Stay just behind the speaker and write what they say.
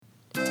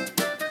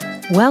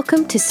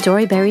Welcome to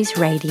Storyberries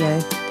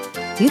Radio.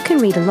 You can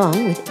read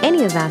along with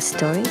any of our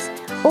stories,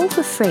 all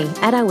for free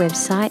at our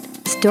website,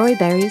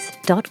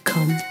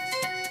 storyberries.com.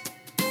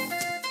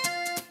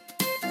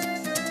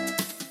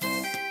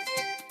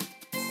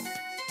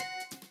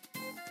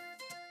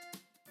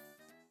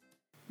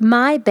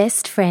 My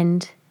Best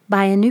Friend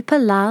by Anupa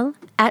Lal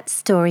at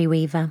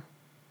Storyweaver.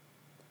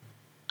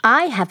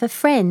 I have a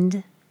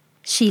friend.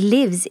 She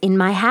lives in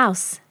my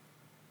house.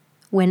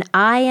 When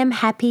I am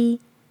happy,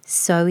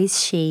 so is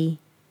she.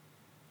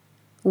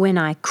 When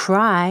I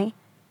cry,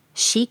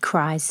 she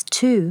cries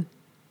too.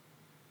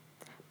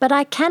 But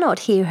I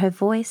cannot hear her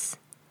voice.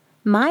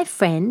 My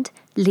friend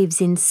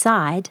lives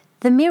inside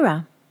the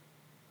mirror.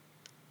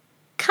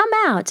 Come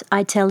out,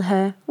 I tell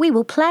her, we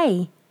will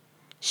play.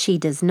 She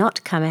does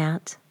not come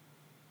out.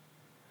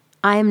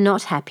 I am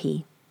not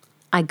happy.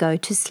 I go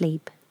to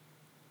sleep.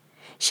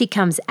 She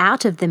comes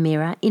out of the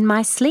mirror in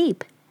my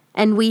sleep,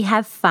 and we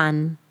have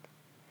fun.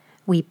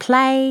 We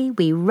play,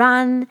 we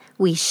run,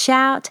 we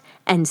shout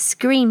and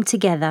scream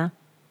together.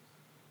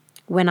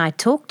 When I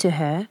talk to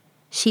her,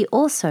 she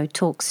also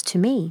talks to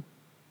me.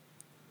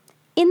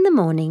 In the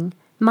morning,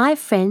 my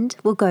friend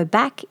will go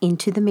back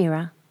into the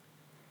mirror.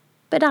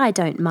 But I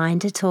don't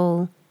mind at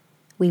all.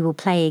 We will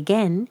play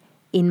again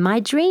in my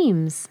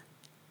dreams.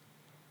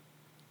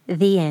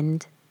 The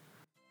end.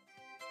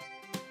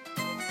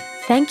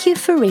 Thank you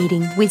for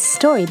reading with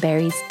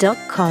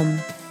Storyberries.com.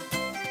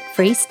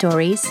 Free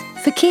stories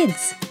for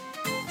kids.